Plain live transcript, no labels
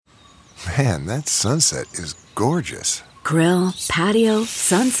Man, that sunset is gorgeous. Grill, patio,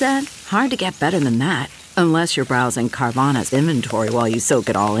 sunset. Hard to get better than that. Unless you're browsing Carvana's inventory while you soak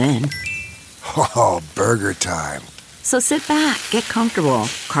it all in. Oh, burger time. So sit back, get comfortable.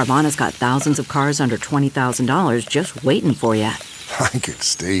 Carvana's got thousands of cars under $20,000 just waiting for you. I could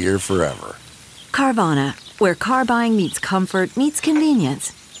stay here forever. Carvana, where car buying meets comfort meets convenience.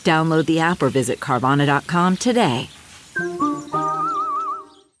 Download the app or visit Carvana.com today.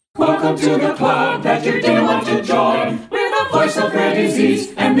 Welcome to the club that you didn't want to join. We're the voice of rare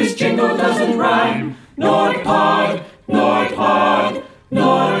disease, and this jingle doesn't rhyme. NordPod, NordPod,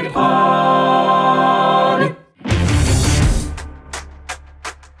 NordPod.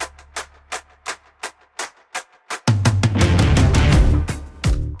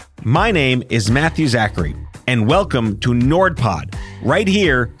 My name is Matthew Zachary, and welcome to NordPod, right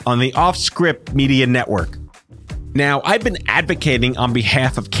here on the Off-Script Media Network. Now, I've been advocating on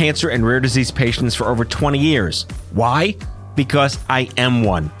behalf of cancer and rare disease patients for over 20 years. Why? Because I am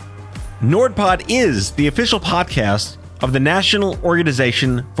one. NordPod is the official podcast of the National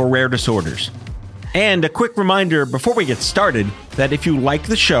Organization for Rare Disorders. And a quick reminder before we get started that if you like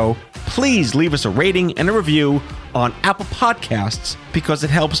the show, please leave us a rating and a review on Apple Podcasts because it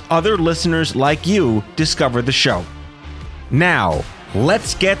helps other listeners like you discover the show. Now,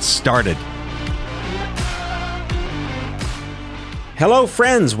 let's get started. Hello,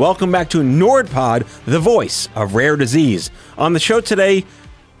 friends. Welcome back to NordPod, the voice of rare disease. On the show today,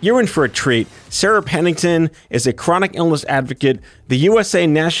 you're in for a treat. Sarah Pennington is a chronic illness advocate, the USA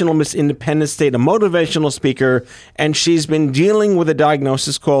National Miss Independence State, a motivational speaker, and she's been dealing with a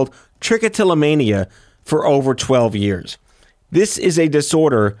diagnosis called trichotillomania for over 12 years. This is a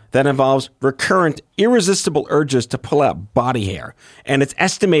disorder that involves recurrent, irresistible urges to pull out body hair, and it's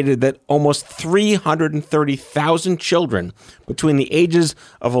estimated that almost 330,000 children between the ages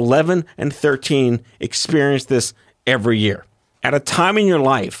of 11 and 13 experience this every year. At a time in your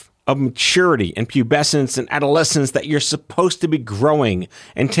life of maturity and pubescence and adolescence that you're supposed to be growing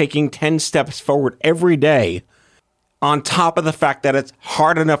and taking 10 steps forward every day, on top of the fact that it's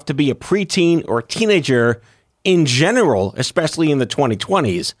hard enough to be a preteen or a teenager in general, especially in the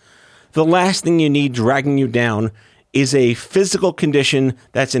 2020s, the last thing you need dragging you down is a physical condition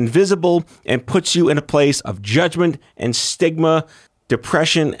that's invisible and puts you in a place of judgment and stigma,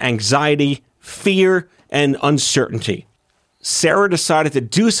 depression, anxiety, fear, and uncertainty. Sarah decided to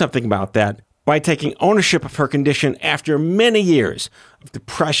do something about that by taking ownership of her condition after many years of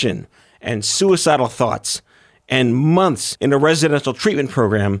depression and suicidal thoughts and months in a residential treatment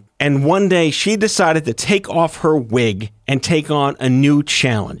program. And one day she decided to take off her wig and take on a new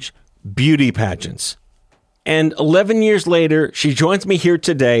challenge, beauty pageants. And 11 years later, she joins me here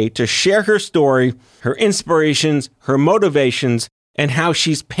today to share her story, her inspirations, her motivations, and how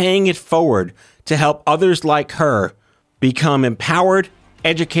she's paying it forward to help others like her become empowered,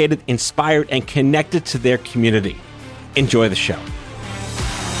 educated, inspired, and connected to their community. Enjoy the show.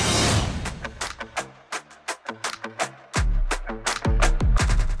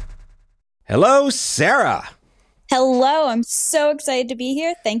 Hello, Sarah. Hello, I'm so excited to be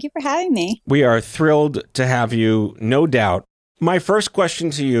here. Thank you for having me. We are thrilled to have you, no doubt. My first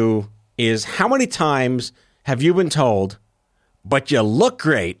question to you is, how many times have you been told, but you look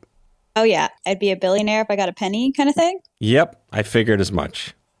great? Oh yeah, I'd be a billionaire if I got a penny kind of thing? Yep, I figured as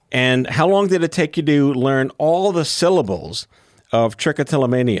much. And how long did it take you to learn all the syllables of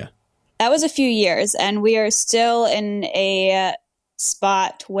trichotillomania? That was a few years, and we are still in a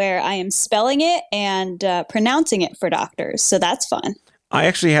spot where I am spelling it and pronouncing it for doctors, so that's fun. I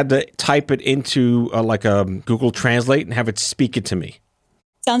actually had to type it into like a Google Translate and have it speak it to me.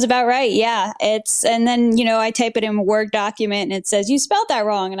 Sounds about right, yeah. And then, I type it in a Word document and it says, you spelled that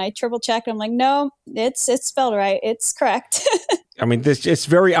wrong. And I triple check and I'm like, no, it's spelled right. It's correct. I mean, it's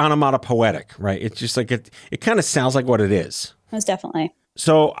very onomatopoetic, right? It's just like, it kind of sounds like what it is. Most definitely.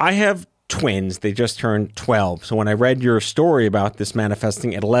 So I have twins. They just turned 12. So when I read your story about this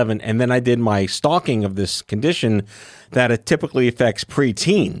manifesting at 11, and then I did my stalking of this condition that it typically affects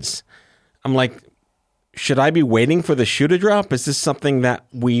preteens, I'm like, should I be waiting for the shoe to drop? Is this something that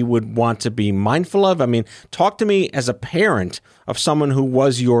we would want to be mindful of? I mean, talk to me as a parent of someone who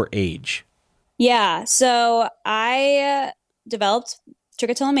was your age. Yeah, so I developed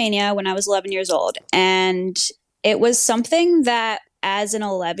trichotillomania when I was 11 years old. And it was something that, as an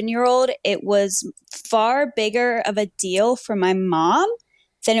 11-year-old, it was far bigger of a deal for my mom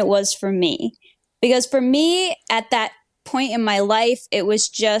than it was for me. Because for me, at that point in my life, it was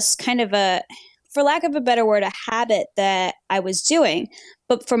just kind of for lack of a better word, a habit that I was doing.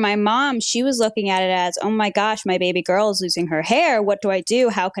 But for my mom, she was looking at it as, oh my gosh, my baby girl is losing her hair. What do I do?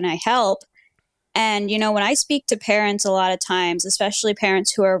 How can I help? And, when I speak to parents a lot of times, especially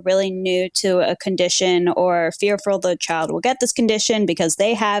parents who are really new to a condition or fearful the child will get this condition because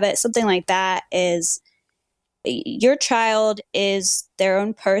they have it, something like that, is your child is their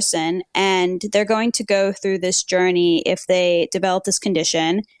own person and they're going to go through this journey if they develop this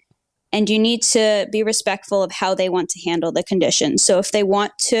condition. And you need to be respectful of how they want to handle the condition. So if they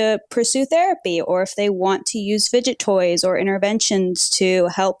want to pursue therapy or if they want to use fidget toys or interventions to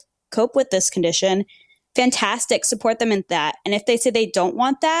help cope with this condition, fantastic, support them in that. And if they say they don't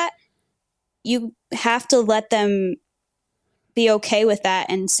want that, you have to let them be okay with that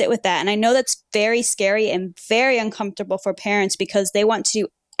and sit with that. And I know that's very scary and very uncomfortable for parents because they want to do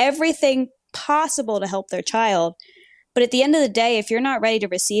everything possible to help their child. But at the end of the day, if you're not ready to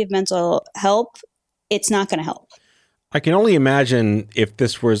receive mental help, it's not going to help. I can only imagine if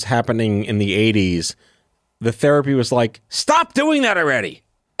this was happening in the 80s, the therapy was like, stop doing that already.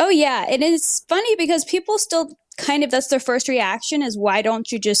 Oh, yeah. And it's funny because people still that's their first reaction is, why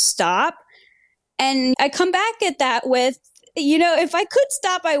don't you just stop? And I come back at that with, if I could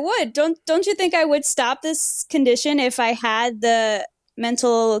stop, I would. Don't you think I would stop this condition if I had the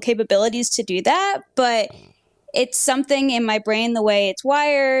mental capabilities to do that? But it's something in my brain, the way it's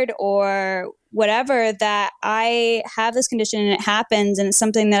wired or whatever, that I have this condition and it happens and it's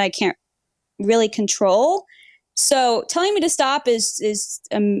something that I can't really control. So telling me to stop is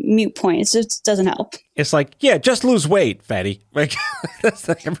a moot point. It just doesn't help. It's like, yeah, just lose weight, fatty. Like, it's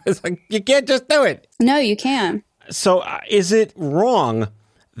like you can't just do it. No, you can. So is it wrong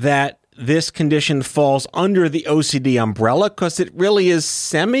that this condition falls under the OCD umbrella? Because it really is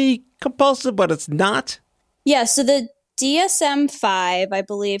semi-compulsive, but it's not? Yeah, so the DSM-5, I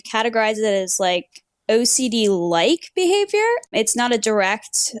believe, categorizes it as like OCD-like behavior. It's not a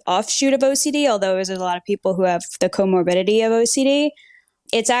direct offshoot of OCD, although there's a lot of people who have the comorbidity of OCD.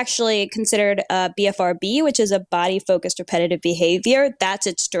 It's actually considered a BFRB, which is a body-focused repetitive behavior. That's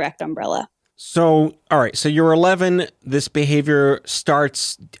its direct umbrella. So, all right, so you're 11, this behavior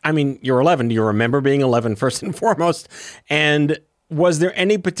starts, you're 11. Do you remember being 11 first and foremost? And was there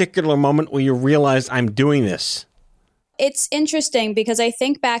any particular moment where you realized I'm doing this? It's interesting because I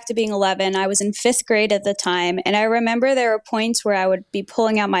think back to being 11. I was in 5th grade at the time, and I remember there were points where I would be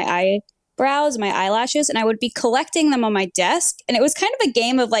pulling out my eyebrows, my eyelashes, and I would be collecting them on my desk. And it was kind of a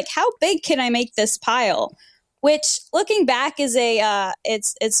game of like, how big can I make this pile? Which, looking back, is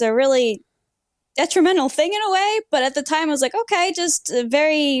it's a really detrimental thing in a way. But at the time, I was like, okay, just a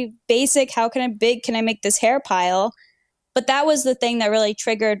very basic. How big can I make this hair pile? But that was the thing that really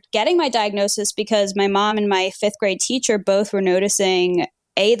triggered getting my diagnosis, because my mom and my 5th grade teacher both were noticing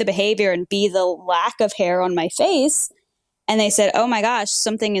A, the behavior, and B, the lack of hair on my face. And they said, oh my gosh,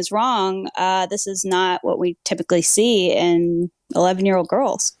 something is wrong. This is not what we typically see in 11-year-old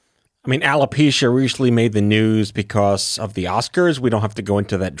girls. Alopecia recently made the news because of the Oscars. We don't have to go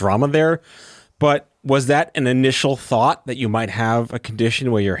into that drama there. But was that an initial thought that you might have a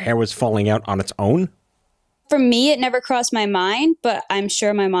condition where your hair was falling out on its own? For me, it never crossed my mind, but I'm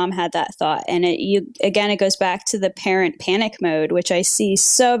sure my mom had that thought. And it goes back to the parent panic mode, which I see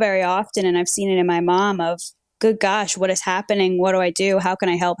so very often. And I've seen it in my mom of, good gosh, what is happening? What do I do? How can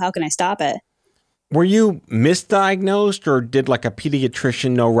I help? How can I stop it? Were you misdiagnosed, or did like a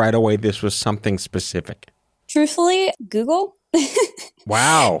pediatrician know right away this was something specific? Truthfully, Google.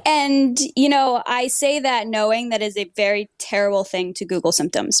 Wow. And, I say that knowing that is a very terrible thing to Google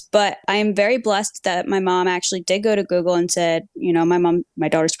symptoms. But I am very blessed that my mom actually did go to Google and said, my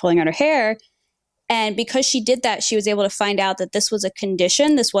daughter's pulling out her hair. And because she did that, she was able to find out that this was a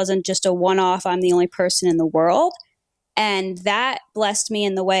condition. This wasn't just a one-off, I'm the only person in the world. And that blessed me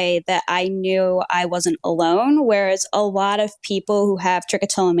in the way that I knew I wasn't alone. Whereas a lot of people who have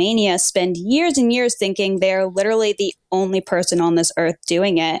trichotillomania spend years and years thinking they're literally the only person on this earth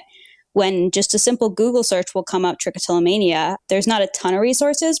doing it, when just a simple Google search will come up trichotillomania. There's not a ton of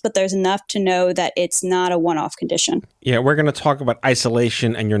resources, but there's enough to know that it's not a one-off condition. Yeah, we're going to talk about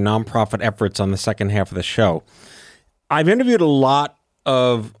isolation and your nonprofit efforts on the second half of the show. I've interviewed a lot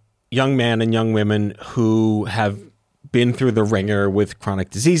of young men and young women who have been through the ringer with chronic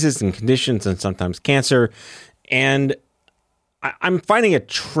diseases and conditions and sometimes cancer. And I'm finding a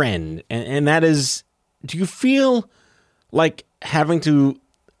trend, and that is, do you feel like having to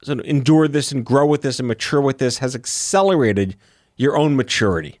sort of endure this and grow with this and mature with this has accelerated your own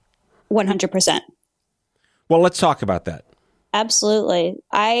maturity? 100%. Well, let's talk about that. Absolutely.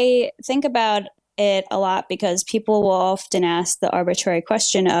 I think about it a lot because people will often ask the arbitrary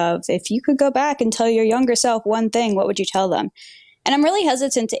question of, if you could go back and tell your younger self one thing, what would you tell them? And I'm really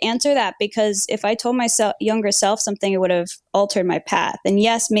hesitant to answer that because if I told my younger self something, it would have altered my path. And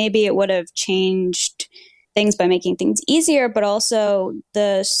yes, maybe it would have changed things by making things easier, but also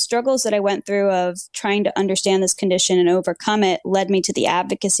the struggles that I went through of trying to understand this condition and overcome it led me to the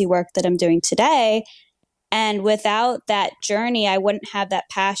advocacy work that I'm doing today. And without that journey, I wouldn't have that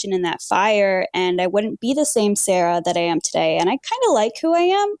passion and that fire, and I wouldn't be the same Sarah that I am today. And I kind of like who I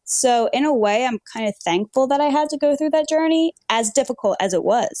am. So in a way, I'm kind of thankful that I had to go through that journey, as difficult as it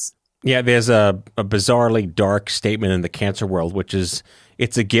was. Yeah, there's a bizarrely dark statement in the cancer world, which is,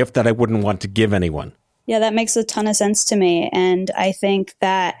 it's a gift that I wouldn't want to give anyone. Yeah, that makes a ton of sense to me. And I think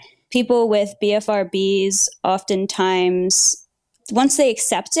that people with BFRBs oftentimes, once they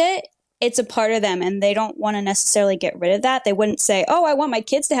accept it, it's a part of them and they don't want to necessarily get rid of that. They wouldn't say, oh, I want my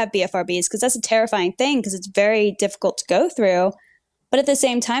kids to have BFRBs, because that's a terrifying thing because it's very difficult to go through. But at the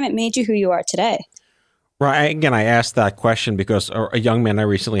same time, it made you who you are today. Right. Again, I asked that question because a young man I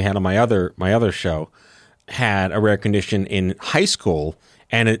recently had on my other show had a rare condition in high school,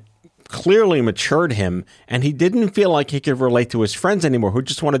 and it clearly matured him, and he didn't feel like he could relate to his friends anymore, who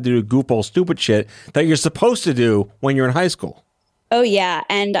just wanted to do goofball stupid shit that you're supposed to do when you're in high school. Oh, yeah.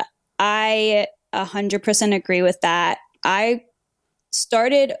 And I 100% agree with that. I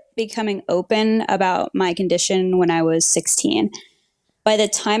started becoming open about my condition when I was 16. By the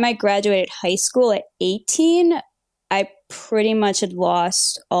time I graduated high school at 18, I pretty much had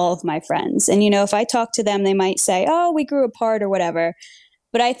lost all of my friends. And, if I talk to them, they might say, oh, we grew apart or whatever.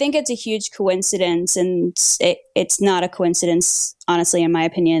 But I think it's a huge coincidence, and it's not a coincidence, honestly, in my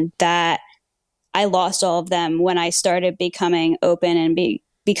opinion, that I lost all of them when I started becoming open and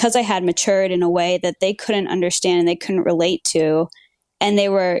because I had matured in a way that they couldn't understand and they couldn't relate to. And it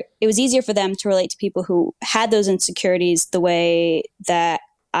was easier for them to relate to people who had those insecurities the way that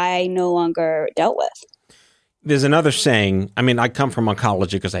I no longer dealt with. There's another saying, I come from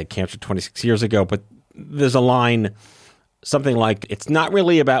oncology because I had cancer 26 years ago, but there's a line, something like, it's not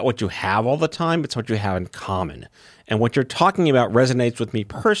really about what you have all the time, it's what you have in common. And what you're talking about resonates with me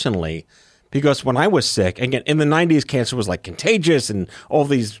personally, because when I was sick, again, in the 90s, cancer was like contagious and all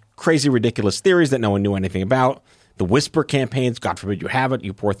these crazy, ridiculous theories that no one knew anything about. The whisper campaigns, God forbid you have it,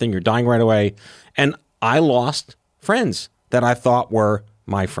 you poor thing, you're dying right away. And I lost friends that I thought were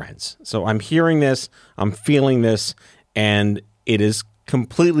my friends. So I'm hearing this, I'm feeling this, and it is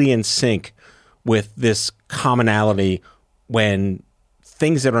completely in sync with this commonality when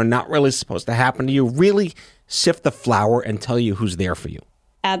things that are not really supposed to happen to you really sift the flour and tell you who's there for you.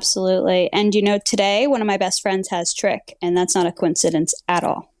 Absolutely. And today, one of my best friends has Trick, and that's not a coincidence at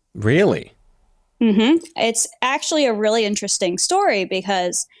all. Really? Mm-hmm. It's actually a really interesting story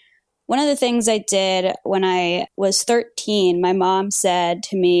because one of the things I did when I was 13, my mom said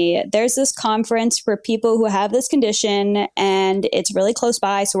to me, there's this conference for people who have this condition and it's really close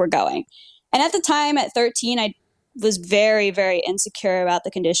by, so we're going. And at the time at 13, I was very, very insecure about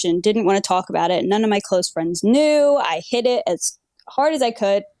the condition, didn't want to talk about it. None of my close friends knew. I hid it as hard as I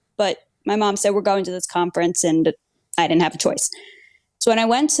could, but my mom said, we're going to this conference, and I didn't have a choice. So when I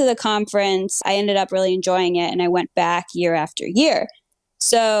went to the conference, I ended up really enjoying it, and I went back year after year.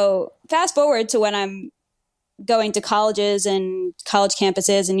 So fast forward to when I'm going to colleges and college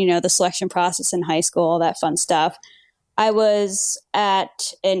campuses and, the selection process in high school, all that fun stuff. I was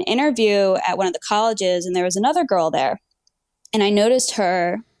at an interview at one of the colleges, and there was another girl there, and I noticed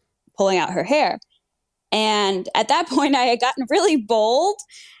her pulling out her hair. And at that point, I had gotten really bold.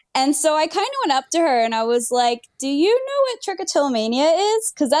 And so I kind of went up to her and I was like, do you know what trichotillomania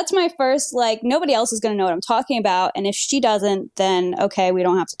is? Because that's my first, nobody else is going to know what I'm talking about. And if she doesn't, then okay, we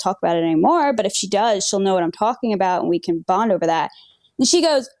don't have to talk about it anymore. But if she does, she'll know what I'm talking about and we can bond over that. And she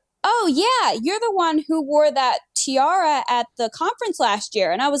goes, oh yeah, you're the one who wore that tiara at the conference last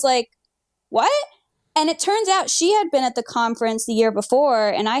year. And I was like, what? And it turns out she had been at the conference the year before,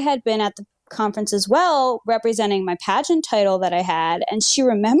 and I had been at the conference as well, representing my pageant title that I had, and she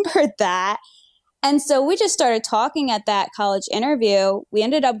remembered that. And so we just started talking at that college interview. We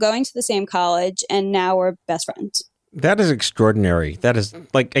ended up going to the same college, and now we're best friends. That is extraordinary. That is,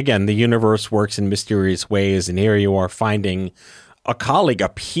 again, the universe works in mysterious ways, and here you are finding a colleague, a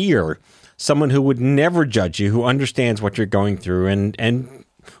peer, someone who would never judge you, who understands what you're going through, and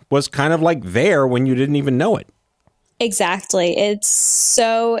was kind of there when you didn't even know it. Exactly. It's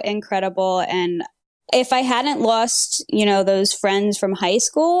so incredible. And if I hadn't lost, those friends from high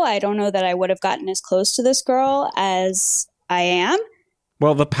school, I don't know that I would have gotten as close to this girl as I am.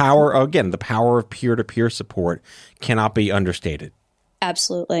 Well, the power of peer-to-peer support cannot be understated.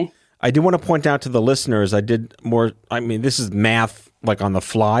 Absolutely. I do want to point out to the listeners, this is math like on the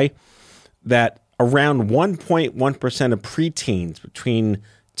fly, that around 1.1% of preteens between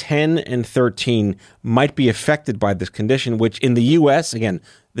 10 and 13 might be affected by this condition, which in the U.S., again,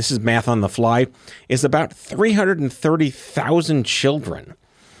 this is math on the fly, is about 330,000 children.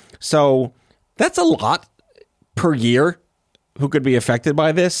 So that's a lot per year who could be affected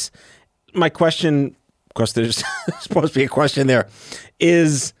by this. My question, of course, there's supposed to be a question there,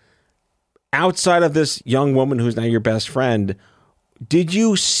 is outside of this young woman who's now your best friend, did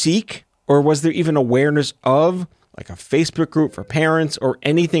you seek or was there even awareness of like a Facebook group for parents or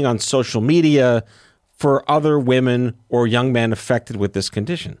anything on social media for other women or young men affected with this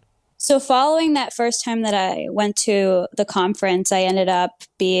condition? So following that first time that I went to the conference, I ended up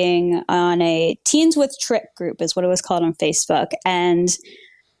being on a Teens with Trich group is what it was called on Facebook. And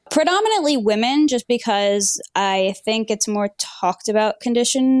predominantly women, just because I think it's more talked about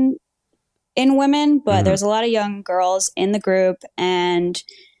condition in women, but there's a lot of young girls in the group and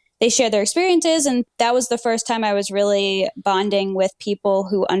they share their experiences. And that was the first time I was really bonding with people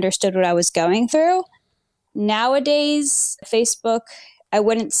who understood what I was going through. Nowadays, Facebook, I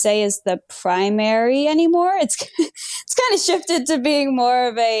wouldn't say is the primary anymore. It's kind of shifted to being more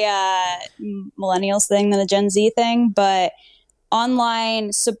of a millennials thing than a Gen Z thing. But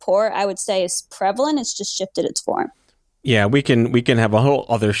online support, I would say, is prevalent. It's just shifted its form. Yeah, we can have a whole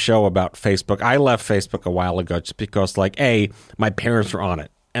other show about Facebook. I left Facebook a while ago just because, like, my parents were on it,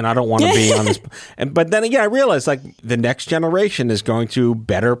 and I don't want to be on this. But then again, I realized, like, the next generation is going to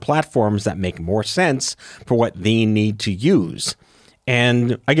better platforms that make more sense for what they need to use.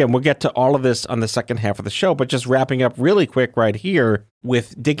 And again, we'll get to all of this on the second half of the show, but just wrapping up really quick right here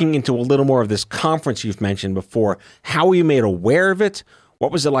with digging into a little more of this conference you've mentioned before. How were you made aware of it?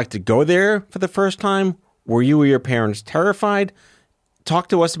 What was it like to go there for the first time? Were you or your parents terrified? Talk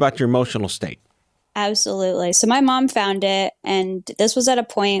to us about your emotional state. Absolutely. So my mom found it, and this was at a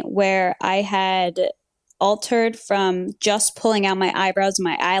point where I had altered from just pulling out my eyebrows and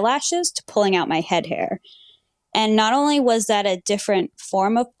my eyelashes to pulling out my head hair. And not only was that a different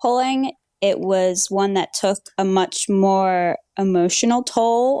form of pulling, it was one that took a much more emotional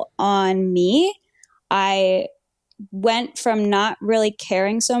toll on me. I went from not really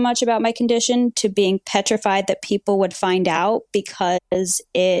caring so much about my condition to being petrified that people would find out because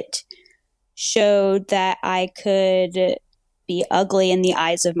it showed that I could be ugly in the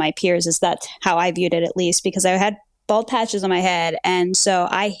eyes of my peers. Is that how I viewed it, at least, because I had bald patches on my head. And so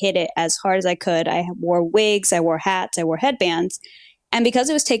I hid it as hard as I could. I wore wigs, I wore hats, I wore headbands. And because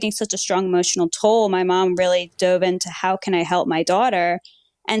it was taking such a strong emotional toll, my mom really dove into how can I help my daughter?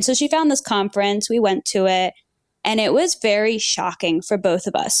 And so she found this conference, we went to it, and it was very shocking for both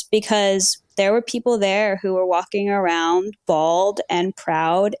of us because there were people there who were walking around bald and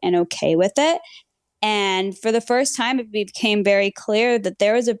proud and okay with it. And for the first time, it became very clear that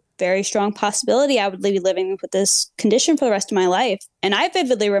there was a very strong possibility I would be living with this condition for the rest of my life. And I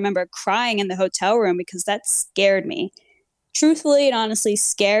vividly remember crying in the hotel room because that scared me. Truthfully and honestly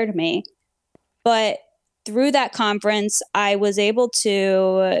scared me. But through that conference, I was able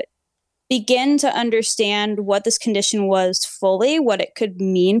to begin to understand what this condition was fully, what it could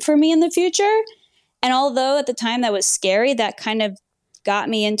mean for me in the future. And although at the time that was scary, that kind of got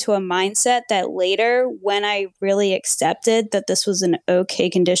me into a mindset that later, when I really accepted that this was an okay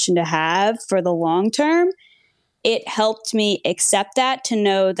condition to have for the long term, it helped me accept that, to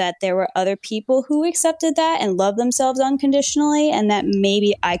know that there were other people who accepted that and loved themselves unconditionally, and that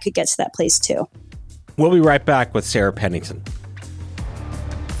maybe I could get to that place too. We'll be right back with Sarah Pennington.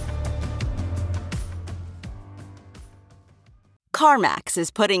 CarMax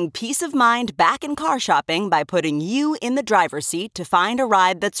is putting peace of mind back in car shopping by putting you in the driver's seat to find a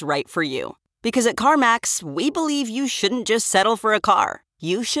ride that's right for you. Because at CarMax, we believe you shouldn't just settle for a car.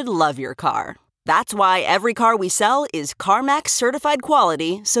 You should love your car. That's why every car we sell is CarMax certified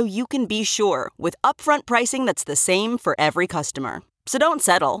quality, so you can be sure with upfront pricing that's the same for every customer. So don't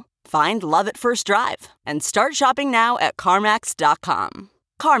settle. Find love at first drive and start shopping now at CarMax.com.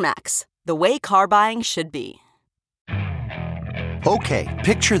 CarMax, the way car buying should be. Okay,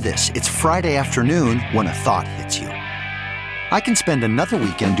 picture this. It's Friday afternoon when a thought hits you. I can spend another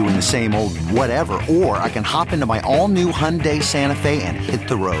weekend doing the same old whatever, or I can hop into my all-new Hyundai Santa Fe and hit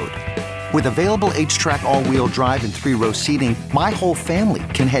the road. With available H-Track all-wheel drive and 3-row seating, my whole family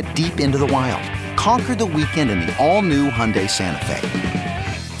can head deep into the wild. Conquer the weekend in the all-new Hyundai Santa Fe.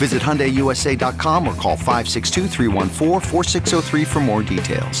 Visit HyundaiUSA.com or call 562-314-4603 for more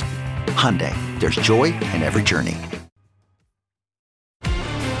details. Hyundai, there's joy in every journey.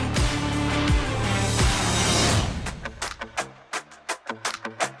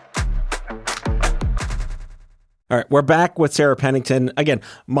 All right, we're back with Sarah Pennington. Again,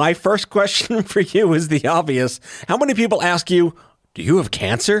 my first question for you is the obvious. How many people ask you, do you have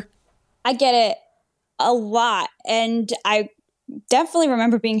cancer? I get it a lot. And I definitely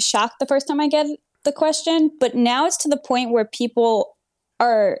remember being shocked the first time I get the question. But now it's to the point where people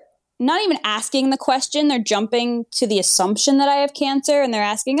are not even asking the question. They're jumping to the assumption that I have cancer. And they're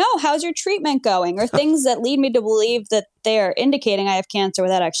asking, oh, how's your treatment going? Or things that lead me to believe that they are indicating I have cancer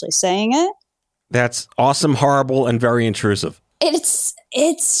without actually saying it. That's awesome, horrible, and very intrusive.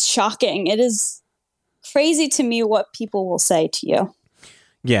 It's shocking. It is crazy to me what people will say to you.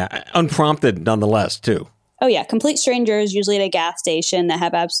 Yeah, unprompted nonetheless, too. Oh, yeah. Complete strangers, usually at a gas station, that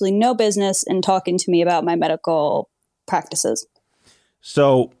have absolutely no business in talking to me about my medical practices.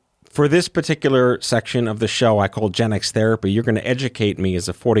 So for this particular section of the show I call Gen X Therapy, you're going to educate me as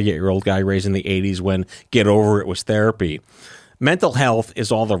a 48-year-old guy raised in the 80s when Get Over It was therapy. Mental health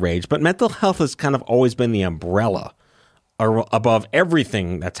is all the rage, but mental health has kind of always been the umbrella above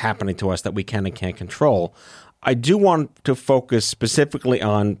everything that's happening to us that we can and can't control. I do want to focus specifically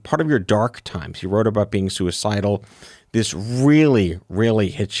on part of your dark times. You wrote about being suicidal. This really,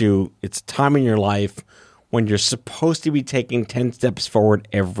 really hits you. It's a time in your life when you're supposed to be taking 10 steps forward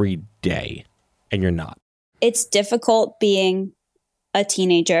every day, and you're not. It's difficult being a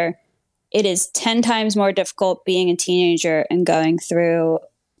teenager. It is 10 times more difficult being a teenager and going through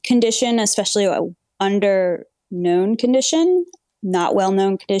condition, especially under-known condition, not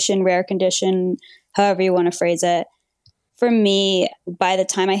well-known condition, rare condition, however you want to phrase it. For me, by the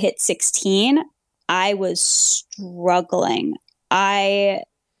time I hit 16, I was struggling. I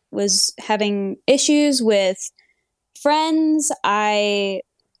was having issues with friends. I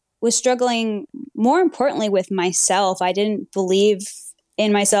was struggling, more importantly, with myself. I didn't believe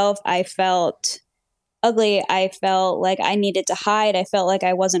in myself. I felt ugly. I felt like I needed to hide. I felt like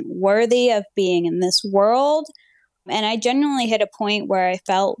I wasn't worthy of being in this world. And I genuinely hit a point where I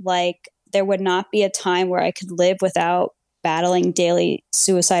felt like there would not be a time where I could live without battling daily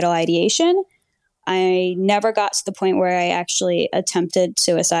suicidal ideation. I never got to the point where I actually attempted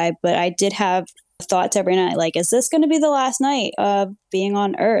suicide, but I did have thoughts every night, like, is this going to be the last night of being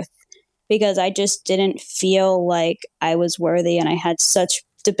on Earth? Because I just didn't feel like I was worthy, and I had such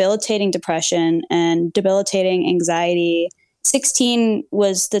debilitating depression and debilitating anxiety. 16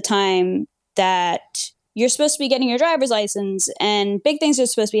 was the time that you're supposed to be getting your driver's license and big things are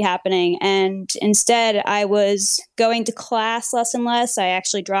supposed to be happening. And instead, I was going to class less and less. I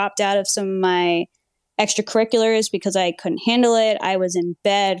actually dropped out of some of my extracurriculars because I couldn't handle it. I was in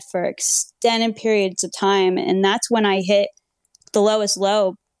bed for extended periods of time. And that's when I hit the lowest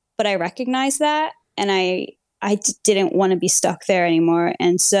low. But I recognized that, and I didn't want to be stuck there anymore.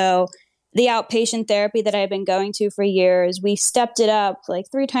 And so the outpatient therapy that I've been going to for years, we stepped it up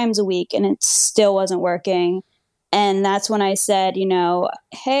like 3 times a week, and it still wasn't working. And that's when I said,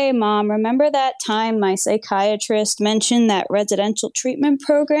 hey, Mom, remember that time my psychiatrist mentioned that residential treatment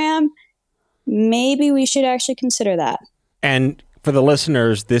program? Maybe we should actually consider that. And for the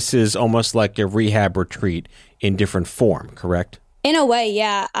listeners, this is almost like a rehab retreat in different form, correct? In a way,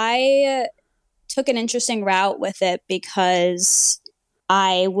 yeah. I took an interesting route with it because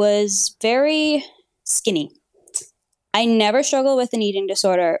I was very skinny. I never struggled with an eating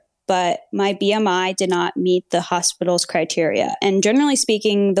disorder, but my BMI did not meet the hospital's criteria. And generally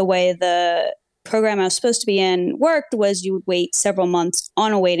speaking, the way the program I was supposed to be in worked was you would wait several months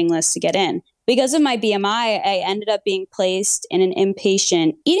on a waiting list to get in. Because of my BMI, I ended up being placed in an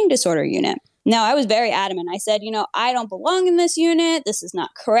inpatient eating disorder unit. Now, I was very adamant. I said, I don't belong in this unit. This is not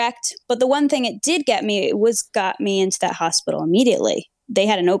correct. But the one thing it did got me into that hospital immediately. They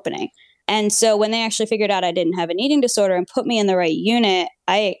had an opening. And so when they actually figured out I didn't have an eating disorder and put me in the right unit,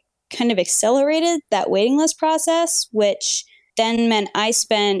 I kind of accelerated that waiting list process, which then meant I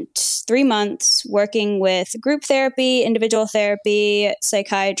spent 3 months working with group therapy, individual therapy,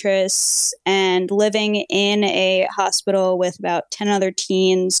 psychiatrists, and living in a hospital with about 10 other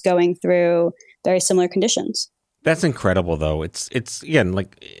teens going through very similar conditions. That's incredible, though. It's again,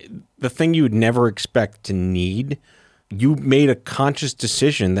 like the thing you would never expect to need. You made a conscious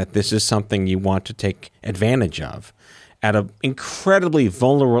decision that this is something you want to take advantage of at an incredibly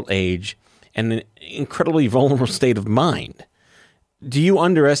vulnerable age and an incredibly vulnerable state of mind. Do you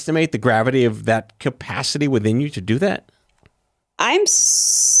underestimate the gravity of that capacity within you to do that? I'm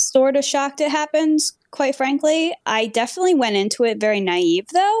sort of shocked it happens, quite frankly. I definitely went into it very naive,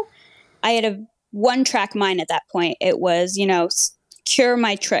 though. I had a one-track mind at that point. It was, cure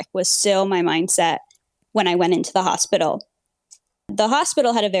my trick was still my mindset when I went into the hospital. The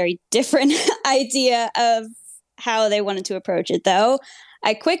hospital had a very different idea of how they wanted to approach it, though.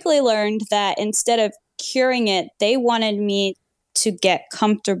 I quickly learned that instead of curing it. They wanted me to get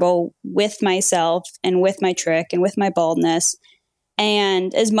comfortable with myself and with my trick and with my baldness.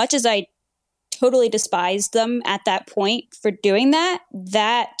 And as much as I totally despised them at that point for doing that,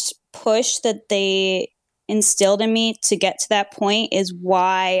 that push that they instilled in me to get to that point is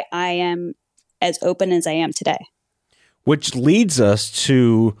why I am as open as I am today. Which leads us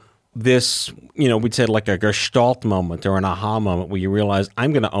to this, we'd say like a gestalt moment or an aha moment where you realize,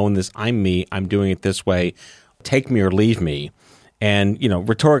 I'm going to own this. I'm me. I'm doing it this way. Take me or leave me. And,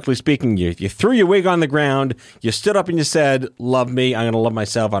 rhetorically speaking, you threw your wig on the ground, you stood up and you said, love me, I'm going to love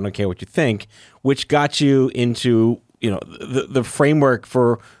myself, I don't care what you think, which got you into, the framework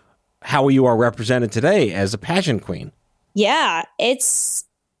for how you are represented today as a pageant queen. Yeah, it's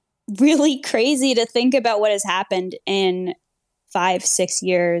really crazy to think about what has happened in 5, 6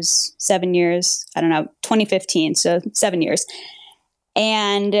 years, 7 years, 2015, so 7 years.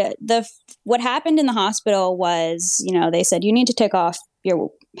 And what happened in the hospital was, they said, you need to take off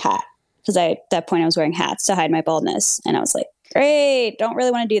your hat. Because at that point I was wearing hats to hide my baldness. And I was like, great, don't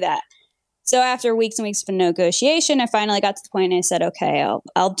really want to do that. So after weeks and weeks of negotiation, I finally got to the point and I said, okay,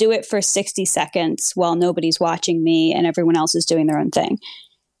 I'll do it for 60 seconds while nobody's watching me and everyone else is doing their own thing.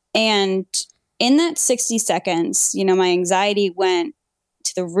 And in that 60 seconds, my anxiety went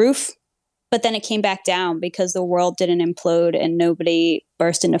to the roof. But then it came back down because the world didn't implode and nobody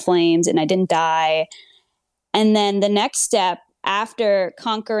burst into flames and I didn't die. And then the next step after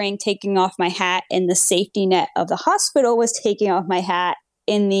conquering taking off my hat in the safety net of the hospital was taking off my hat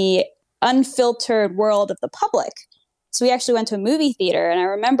in the unfiltered world of the public. So we actually went to a movie theater and I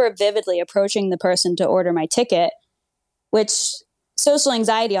remember vividly approaching the person to order my ticket, which social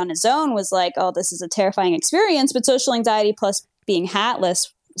anxiety on its own was like, oh, this is a terrifying experience. But social anxiety plus being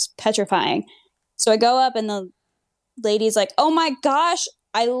hatless was petrifying. So I go up and the lady's like, oh my gosh,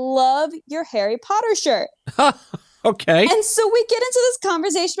 I love your Harry Potter shirt. Okay. And so we get into this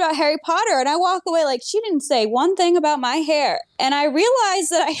conversation about Harry Potter and I walk away like, she didn't say one thing about my hair. And I realized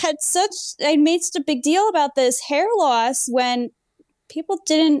that I made such a big deal about this hair loss when people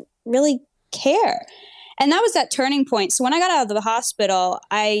didn't really care. And that was that turning point. So when I got out of the hospital,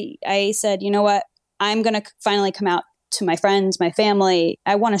 I said, you know what, I'm going to finally come out to my friends, my family.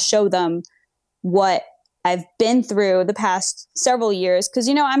 I want to show them what I've been through the past several years. Because,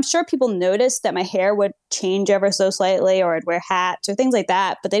 I'm sure people noticed that my hair would change ever so slightly or I'd wear hats or things like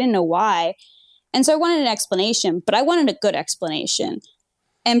that, but they didn't know why. And so I wanted an explanation, but I wanted a good explanation.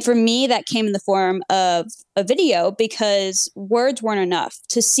 And for me, that came in the form of a video because words weren't enough.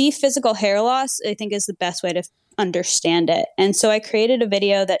 To see physical hair loss, I think, is the best way to understand it. And so I created a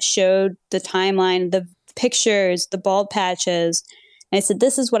video that showed the timeline, the pictures, the bald patches. And I said,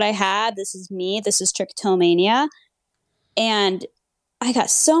 this is what I had. This is me. This is trichotillomania. And I got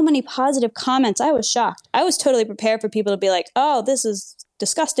so many positive comments. I was shocked. I was totally prepared for people to be like, oh, this is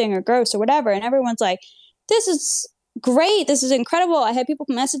disgusting or gross or whatever. And everyone's like, this is great. This is incredible. I had people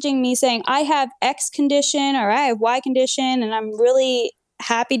messaging me saying, I have X condition or I have Y condition. And I'm really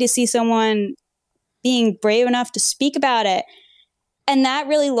happy to see someone being brave enough to speak about it. And that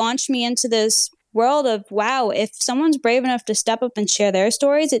really launched me into this world of, wow, if someone's brave enough to step up and share their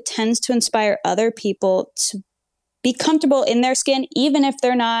stories, it tends to inspire other people to be comfortable in their skin, even if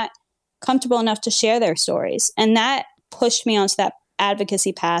they're not comfortable enough to share their stories. And that pushed me onto that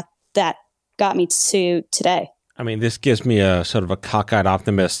advocacy path that got me to today. I mean, this gives me a sort of a cockeyed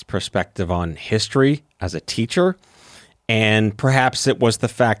optimist perspective on history as a teacher. And perhaps it was the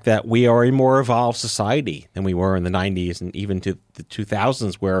fact that we are a more evolved society than we were in the 90s and even to the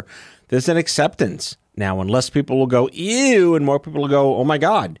 2000s, where there's an acceptance now. And less people will go, ew, and more people will go, oh my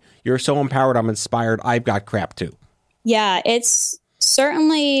God, you're so empowered, I'm inspired, I've got crap too. Yeah, it's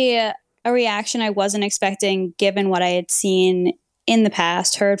certainly a reaction I wasn't expecting given what I had seen in the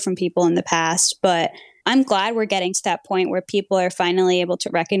past, heard from people in the past. But I'm glad we're getting to that point where people are finally able to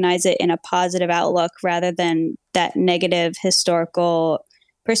recognize it in a positive outlook rather than that negative historical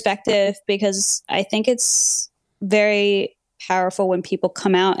perspective, because I think it's very powerful when people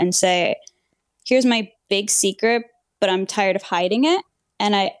come out and say, here's my big secret, but I'm tired of hiding it.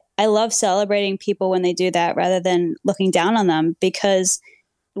 And I love celebrating people when they do that rather than looking down on them, because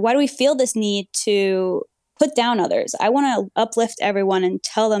why do we feel this need to put down others? I want to uplift everyone and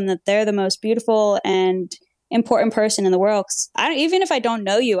tell them that they're the most beautiful and important person in the world. Even if I don't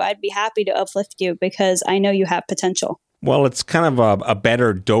know you, I'd be happy to uplift you because I know you have potential. Well, it's kind of a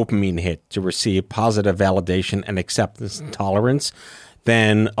better dopamine hit to receive positive validation and acceptance and tolerance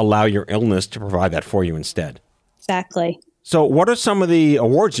than allow your illness to provide that for you instead. Exactly. So what are some of the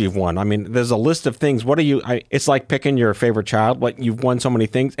awards you've won? I mean, there's a list of things. What are you, it's like picking your favorite child. Like, you've won so many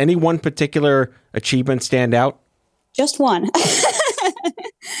things. Any one particular achievement stand out? Just one.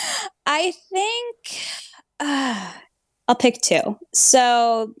 I think I'll pick two.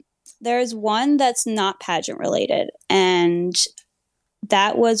 So there's one that's not pageant related. And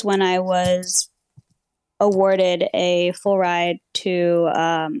that was when I was awarded a full ride to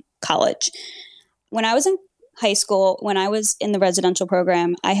college. When I was in high school, when I was in the residential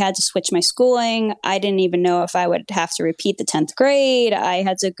program, I had to switch my schooling. I didn't even know if I would have to repeat the 10th grade. I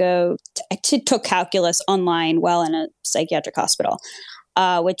had to I took calculus online while in a psychiatric hospital,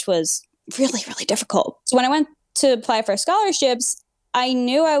 which was really, really difficult. So when I went to apply for scholarships, I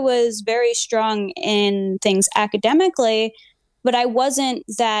knew I was very strong in things academically, but I wasn't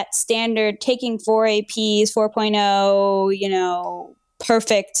that standard taking 4 APs, 4.0,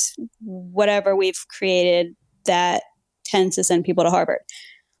 perfect, whatever we've created that tends to send people to Harvard.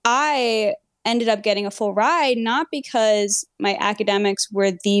 I ended up getting a full ride, not because my academics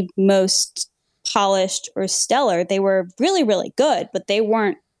were the most polished or stellar. They were really, really good, but they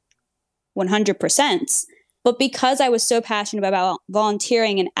weren't 100%. But because I was so passionate about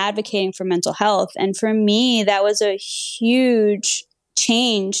volunteering and advocating for mental health. And for me, that was a huge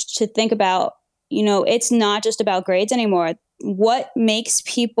change to think about, it's not just about grades anymore. What makes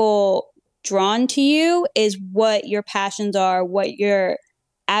people drawn to you is what your passions are, what your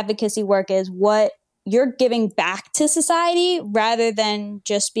advocacy work is, what you're giving back to society rather than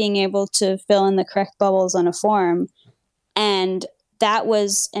just being able to fill in the correct bubbles on a form. And that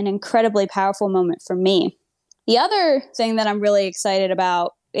was an incredibly powerful moment for me. The other thing that I'm really excited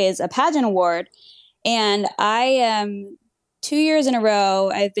about is a pageant award. And I am 2 years in a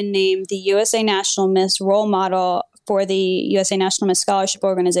row, I've been named the USA National Miss Role Model for the USA National Miss Scholarship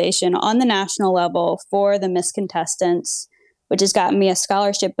Organization on the national level for the Miss contestants, which has gotten me a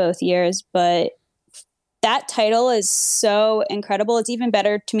scholarship both years. But that title is so incredible. It's even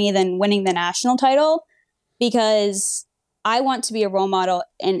better to me than winning the national title because I want to be a role model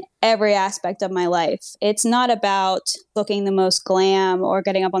in every aspect of my life. It's not about looking the most glam or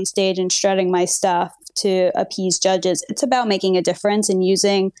getting up on stage and strutting my stuff to appease judges. It's about making a difference and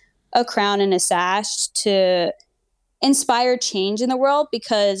using a crown and a sash to inspire change in the world,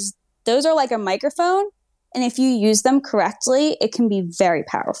 because those are like a microphone. And if you use them correctly, it can be very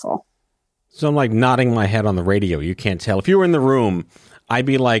powerful. So I'm like nodding my head on the radio. You can't tell. If you were in the room, I'd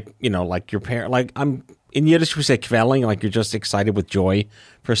be like, like your parent, like in Yiddish we say kvelling, like you're just excited with joy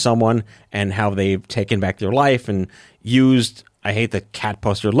for someone and how they've taken back their life and used, I hate the cat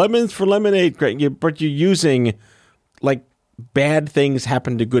poster, lemons for lemonade, great, but you're using, like, bad things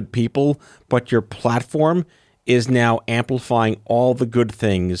happen to good people, but your platform is now amplifying all the good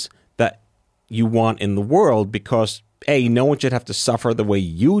things that you want in the world because, A, no one should have to suffer the way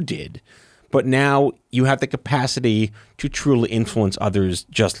you did, but now you have the capacity to truly influence others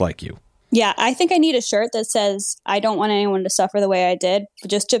just like you. Yeah, I think I need a shirt that says, I don't want anyone to suffer the way I did,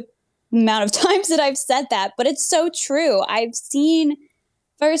 just to the amount of times that I've said that. But it's so true. I've seen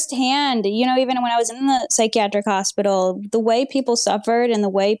firsthand, even when I was in the psychiatric hospital, the way people suffered and the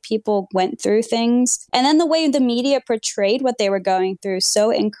way people went through things, and then the way the media portrayed what they were going through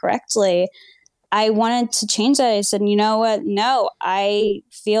so incorrectly. I wanted to change that. I said, you know what? No, I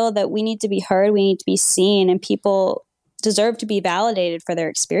feel that we need to be heard. We need to be seen, and people deserve to be validated for their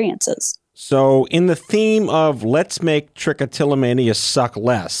experiences. So in the theme of let's make trichotillomania suck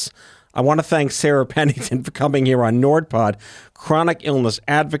less, I want to thank Sarah Pennington for coming here on NordPod, chronic illness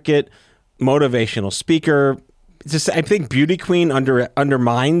advocate, motivational speaker. I think Beauty Queen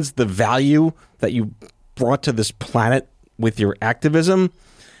undermines the value that you brought to this planet with your activism.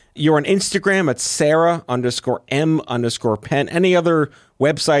 You're on Instagram at Sarah_M_Penn. Any other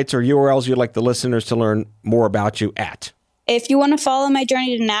websites or URLs you'd like the listeners to learn more about you at? If you want to follow my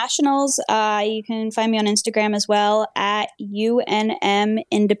journey to nationals, you can find me on Instagram as well at UNM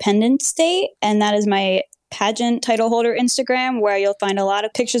Independence State. And that is my pageant title holder Instagram, where you'll find a lot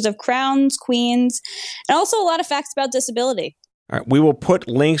of pictures of crowns, queens, and also a lot of facts about disability. All right, we will put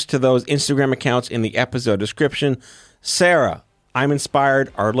links to those Instagram accounts in the episode description. Sarah, I'm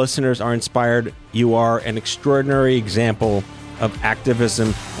inspired. Our listeners are inspired. You are an extraordinary example of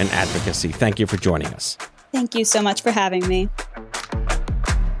activism and advocacy. Thank you for joining us. Thank you so much for having me.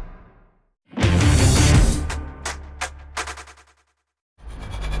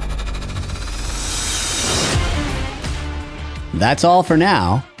 That's all for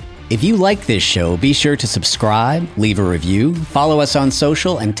now. If you like this show, be sure to subscribe, leave a review, follow us on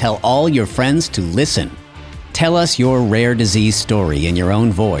social, and tell all your friends to listen. Tell us your rare disease story in your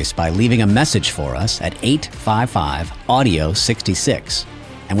own voice by leaving a message for us at 855-AUDIO-66,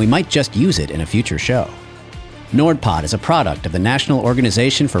 and we might just use it in a future show. NordPod is a product of the National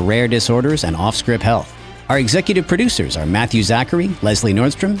Organization for Rare Disorders and Offscript Health. Our executive producers are Matthew Zachary, Leslie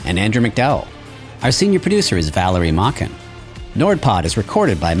Nordstrom, and Andrew McDowell. Our senior producer is Valerie Makin. NordPod is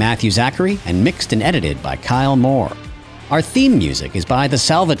recorded by Matthew Zachary and mixed and edited by Kyle Moore. Our theme music is by the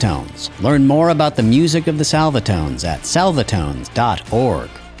Salvatones. Learn more about the music of the Salvatones at salvatones.org.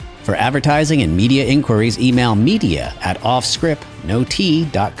 For advertising and media inquiries, email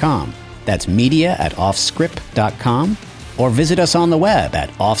media@offscript.com. That's media@offscript.com, or visit us on the web at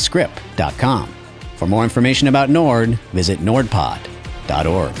offscript.com. For more information about Nord, visit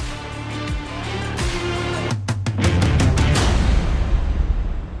nordpod.org.